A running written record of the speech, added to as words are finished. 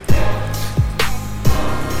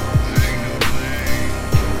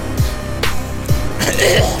Do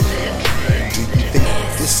you think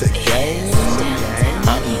this a game?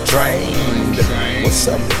 I'm drained. What's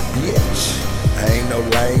up, bitch? I ain't no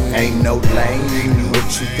lame, ain't no lame. What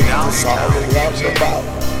you think this all about?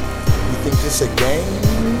 You think this a game?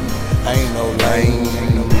 I ain't no lame,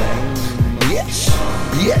 ain't no lame. Bitch,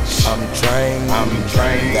 I'm trained.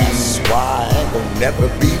 That's why I ain't gon' never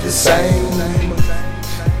be the same.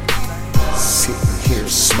 Sitting here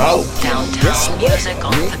smoking. Downtown music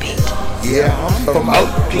on the beat. Yeah, I'm from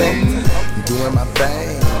Oakland, doing my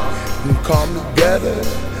thing. You call me gutter.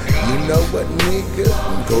 You know what, nigga?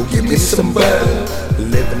 Go give me some butter.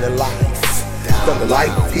 Living the life, the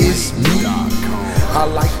life is me. I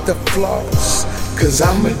like the flaws, cause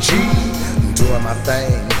I'm a G. Doing my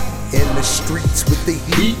thing in the streets with the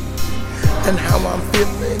heat. And how I'm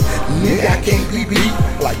feeling, nigga, I can't be beat.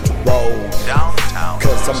 Like to roll,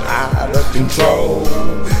 cause I'm out of control.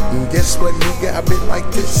 And guess what, nigga, I've been like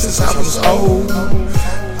this since I was old.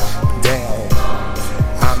 Damn,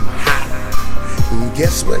 I'm hot. And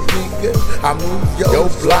guess what, nigga, I move your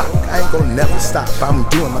block. I ain't gon' never stop, I'm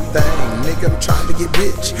doing my thing. Nigga, I'm trying to get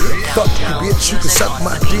rich. Fuck you, bitch, you can suck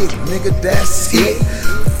my dick. Nigga, that's it.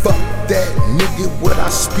 Fuck that, nigga, what I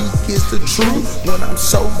speak is the truth. When I'm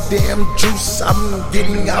so damn juice, I'm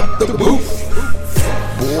getting out the booth.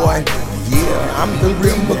 Boy, yeah, I'm the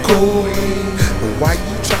real McCoy. Why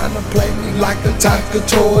you tryna play me like a Tonka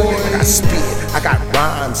toy? I got spit, I got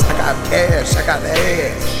rhymes, I got cash, I got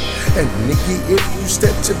ass. And nigga, if you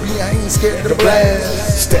step to me, I ain't scared to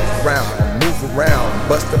blast. Step around, move around,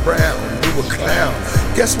 bust around, you a clown.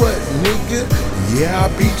 Guess what, nigga? Yeah, I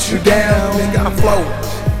beat you down. Nigga, I flow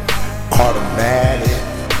automatic.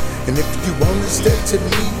 And if you wanna step to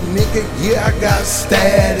me, nigga, yeah, I got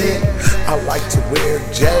static. I like to wear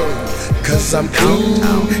J, cause I'm clean.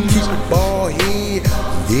 Keep a bald head,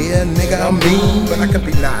 yeah, nigga, I'm mean, but I can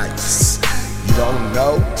be nice. You don't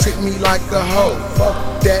know, treat me like a hoe.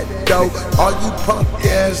 Fuck that dope. All you punk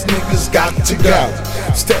ass niggas got to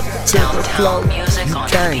go. Step to the flow, you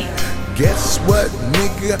can't. Guess what,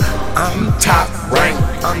 nigga? I'm top rank.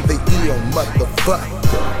 I'm the ill motherfucker.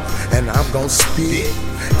 And I'm gon' spit.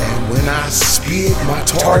 And when I spit, my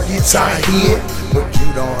targets I hit. But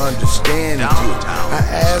you don't understand it. I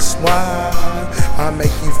ask why I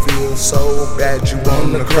make you feel so bad you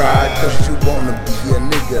wanna cry. Cause you wanna be a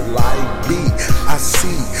nigga like me. I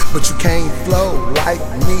see, but you can't flow like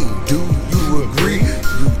me. Do you agree?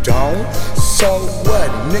 You don't? So what?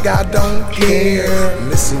 Nigga, I don't care.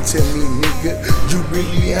 Listen to me, nigga, you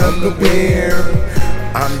really unaware.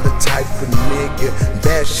 I'm the type of nigga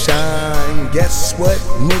that shine. Guess what,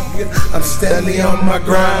 nigga? I'm steady on my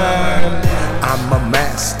grind. I'm a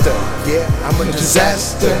master, yeah, I'm a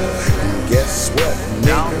disaster. And guess what,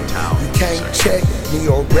 nigga? You can't check me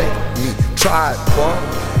or wreck me. Try it, bump.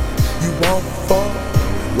 You won't fall.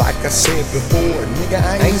 Like I said before, nigga,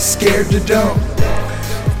 I ain't scared to dump.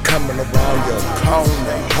 Coming around your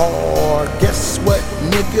corner hard. Guess what,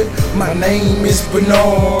 nigga? My name is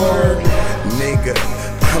Bernard. Nigga,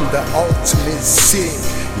 I'm the ultimate sick.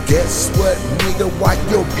 Guess what, nigga? Why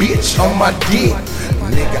your bitch on my dick?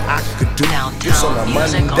 Nigga, I could do this on a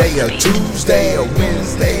Monday, a Tuesday, a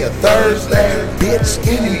Wednesday, a Thursday. Bitch,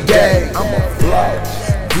 any day, I'm a flow.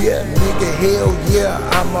 Yeah, nigga, hell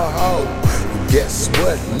yeah, I'm a hoe. Guess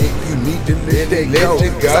what, nigga? You need to let it go.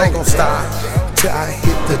 Cause I ain't gon' stop till I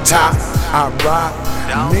hit the top. I rock.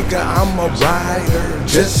 Nigga, I'm a rider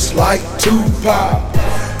just like Tupac.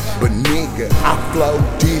 But nigga, I flow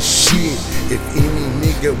this shit. If any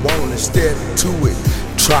nigga wanna step to it,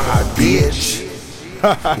 try, bitch.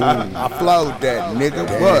 I flowed that, nigga.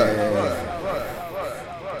 What?